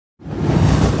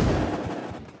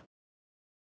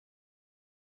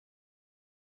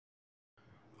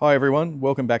Hi everyone,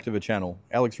 welcome back to the channel.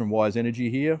 Alex from Wise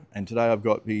Energy here, and today I've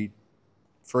got the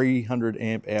 300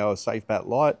 amp hour SafeBatt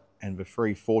Lite and the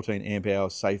free 14 amp hour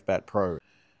SafeBatt Pro.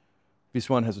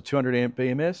 This one has a 200 amp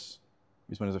BMS,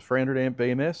 this one has a 300 amp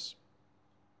BMS.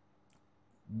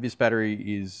 This battery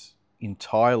is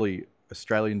entirely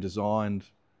Australian designed,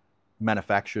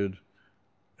 manufactured,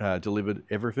 delivered,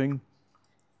 everything.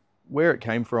 Where it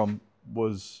came from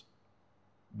was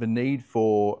the need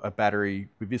for a battery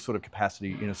with this sort of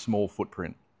capacity in a small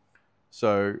footprint.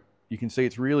 So you can see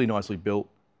it's really nicely built.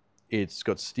 It's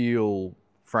got steel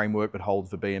framework that holds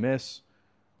the BMS,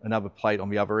 another plate on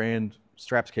the other end,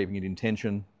 straps keeping it in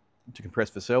tension to compress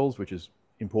the cells, which is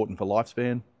important for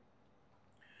lifespan.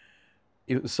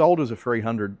 It was sold as a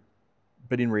 300,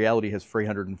 but in reality has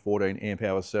 314 amp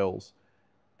hour cells.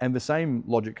 And the same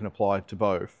logic can apply to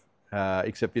both,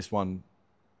 except this one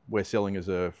we're selling as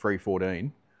a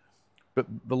 314. But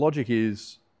the logic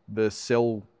is the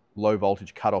cell low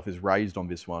voltage cutoff is raised on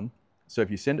this one. So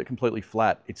if you send it completely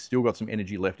flat, it's still got some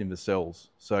energy left in the cells.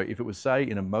 So if it was, say,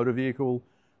 in a motor vehicle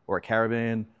or a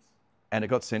caravan, and it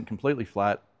got sent completely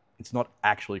flat, it's not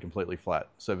actually completely flat.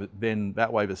 So then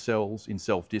that way the cells in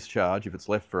self-discharge, if it's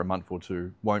left for a month or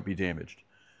two, won't be damaged.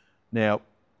 Now,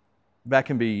 that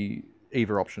can be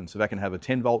either option. So that can have a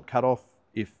 10 volt cutoff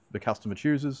if the customer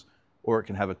chooses, or it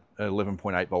can have an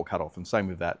 11.8 volt cutoff, and same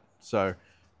with that. So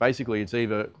basically it's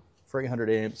either 300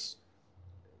 amps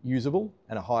usable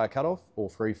and a higher cutoff, or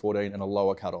 314 and a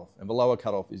lower cutoff. And the lower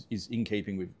cutoff is in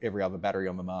keeping with every other battery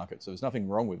on the market. So there's nothing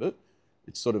wrong with it.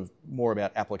 It's sort of more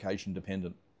about application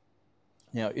dependent.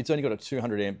 Now, it's only got a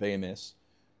 200 amp BMS,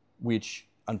 which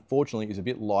unfortunately is a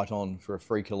bit light on for a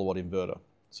 3 kilowatt inverter.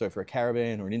 So for a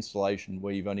caravan or an installation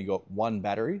where you've only got one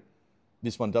battery,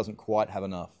 this one doesn't quite have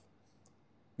enough.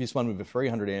 This one with a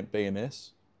 300 amp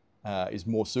BMS is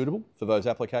more suitable for those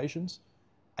applications.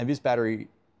 And this battery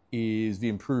is the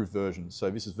improved version.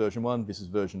 So this is version 1, this is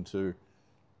version 2.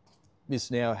 This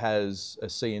now has a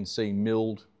CNC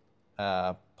milled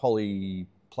poly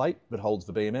plate that holds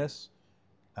the BMS,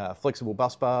 flexible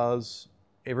bus bars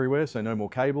everywhere, so no more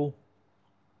cable.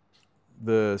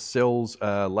 The cells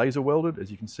are laser welded,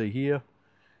 as you can see here.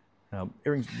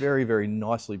 Everything's very, very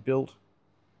nicely built.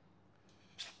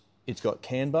 It's got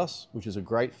CAN bus, which is a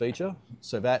great feature.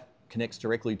 So that connects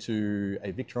directly to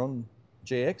a Victron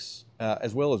GX,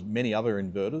 as well as many other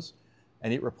inverters.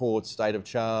 And it reports state of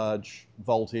charge,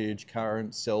 voltage,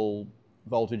 current, cell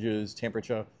voltages,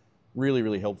 temperature. Really,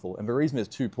 really helpful. And the reason there's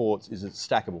 2 ports is it's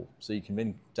stackable. So you can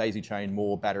then daisy chain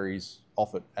more batteries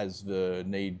off it as the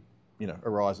need,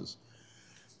 arises.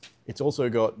 It's also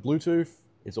got Bluetooth.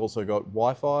 It's also got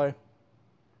Wi-Fi.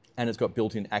 And it's got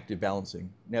built-in active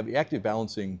balancing. Now, the active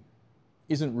balancing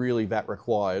isn't really that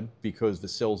required because the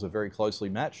cells are very closely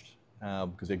matched,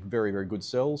 because they're very, very good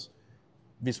cells.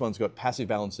 This one's got passive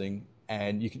balancing,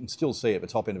 and you can still see at the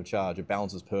top end of charge, it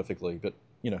balances perfectly. But,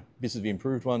 this is the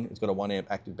improved one. It's got a 1 amp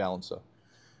active balancer.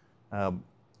 I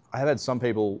have had some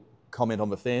people comment on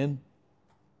the fan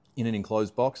in an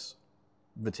enclosed box.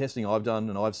 The testing I've done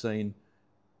and I've seen,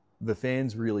 the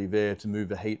fan's really there to move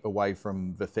the heat away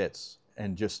from the FETs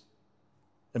and just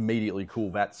immediately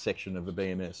cool that section of the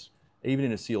BMS. Even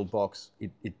in a sealed box,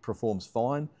 it performs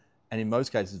fine. And in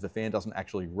most cases, the fan doesn't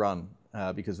actually run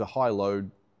because the high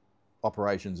load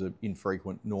operations are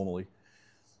infrequent normally.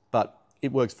 But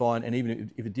it works fine. And even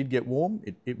if it did get warm,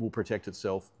 it will protect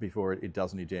itself before it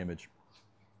does any damage.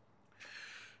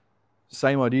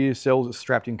 Same idea, cells are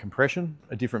strapped in compression,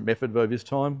 a different method though this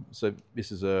time. So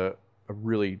this is a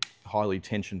really highly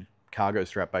tensioned cargo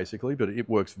strap basically, but it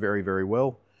works very, very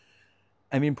well.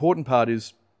 And the important part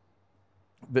is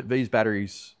that these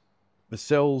batteries, the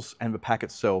cells and the pack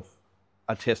itself,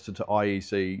 are tested to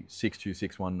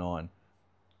IEC62619.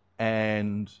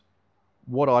 And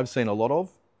what I've seen a lot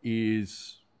of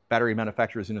is battery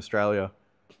manufacturers in Australia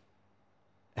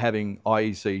having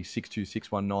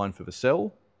IEC62619 for the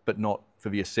cell, but not for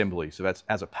the assembly. So that's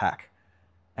as a pack.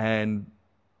 And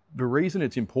the reason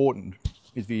it's important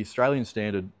is the Australian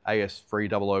standard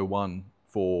AS3001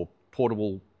 for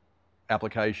portable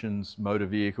applications, motor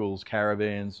vehicles,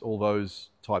 caravans, all those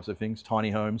types of things, tiny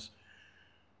homes,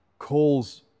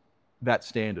 calls that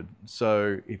standard.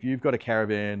 So if you've got a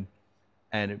caravan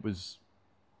and it was,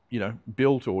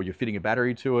 built, or you're fitting a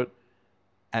battery to it,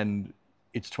 and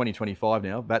it's 2025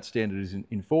 now, that standard is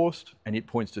enforced and it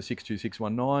points to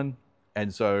 62619.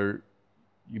 And so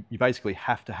you basically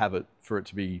have to have it for it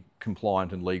to be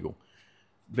compliant and legal.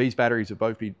 These batteries have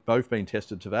both been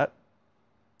tested to that,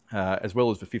 as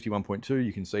well as the 51.2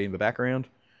 you can see in the background.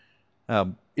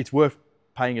 It's worth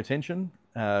paying attention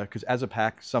because as a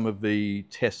pack, some of the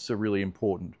tests are really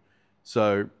important.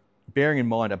 So bearing in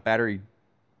mind a battery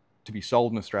to be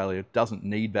sold in Australia doesn't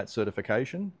need that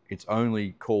certification. It's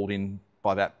only called in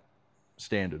by that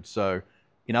standard. So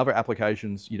in other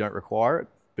applications, you don't require it,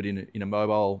 but in a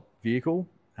mobile vehicle,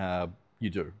 you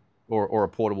do, or a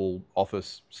portable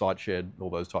office, site shed, all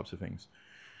those types of things.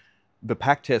 The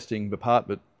pack testing, the part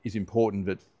that is important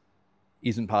that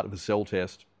isn't part of the cell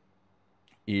test,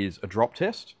 is a drop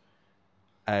test,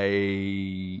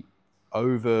 a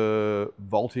over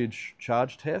voltage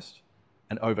charge test,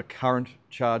 an over current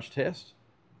charge test,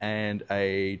 and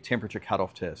a temperature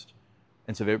cutoff test.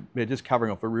 And so they're just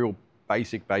covering off the real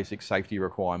basic safety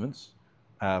requirements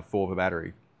for the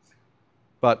battery.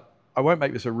 But I won't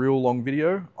make this a real long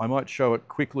video. I might show it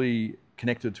quickly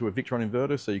connected to a Victron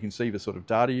inverter so you can see the sort of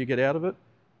data you get out of it.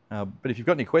 But if you've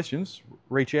got any questions,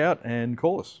 reach out and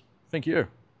call us. Thank you.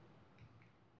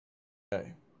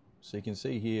 Okay, so you can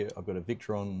see here I've got a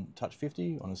Victron Touch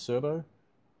 50 on a servo,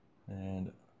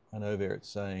 and I know there it's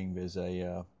saying there's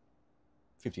a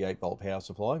 58 volt power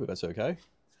supply, but that's okay.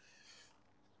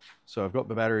 So I've got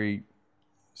the battery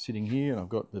sitting here, and I've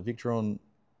got the Victron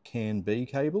CAN B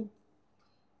cable,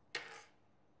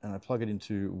 and I plug it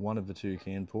into one of the two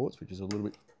CAN ports, which is a little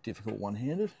bit difficult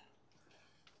one-handed.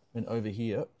 And over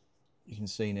here, you can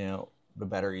see now the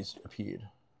battery's appeared.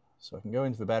 So I can go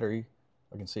into the battery,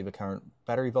 I can see the current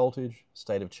battery voltage,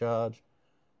 state of charge,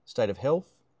 state of health,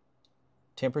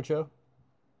 temperature,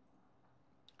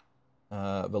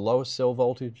 the lowest cell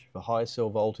voltage, the highest cell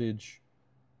voltage,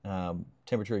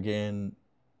 temperature again,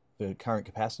 the current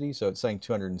capacity. So it's saying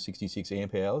 266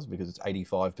 amp hours because it's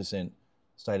 85%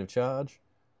 state of charge.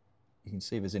 You can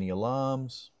see if there's any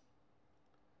alarms.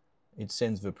 It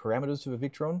sends the parameters to the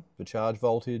Victron, the charge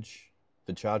voltage,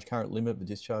 the charge current limit, the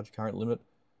discharge current limit.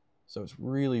 So it's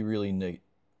really neat.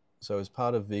 So as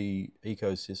part of the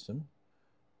ecosystem,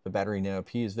 the battery now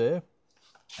appears there.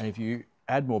 And if you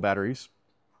add more batteries,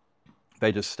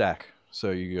 they just stack.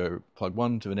 So you go plug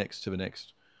one to the next to the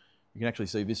next. You can actually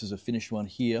see this is a finished one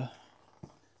here.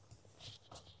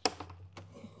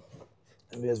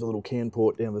 And there's the little CAN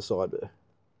port down the side there.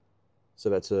 So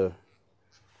that's a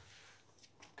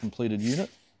completed unit.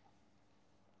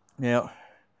 Now,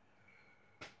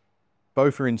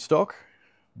 both are in stock.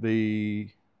 The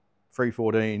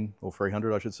 314, or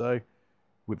 300 I should say,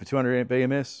 with the 200 amp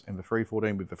BMS, and the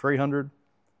 314 with the 300.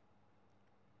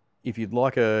 If you'd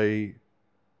like a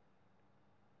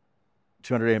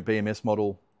 200 amp BMS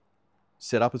model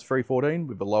set up as 314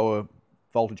 with the lower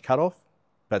voltage cutoff,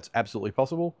 that's absolutely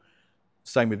possible.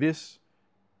 Same with this.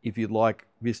 If you'd like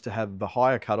this to have the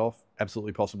higher cutoff,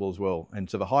 absolutely possible as well. And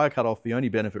so the higher cutoff, the only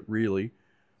benefit really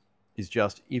is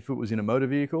just if it was in a motor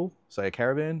vehicle, say a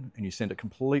caravan, and you sent it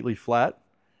completely flat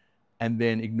and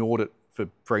then ignored it for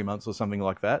 3 months or something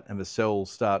like that, and the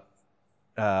cells start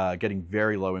getting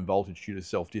very low in voltage due to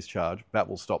self-discharge, that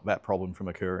will stop that problem from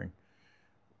occurring.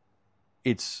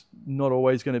 It's not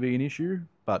always going to be an issue,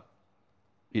 but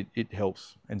it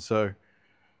helps. And so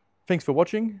thanks for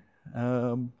watching.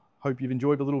 Hope you've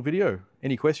enjoyed the little video.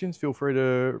 Any questions, feel free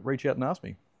to reach out and ask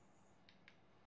me.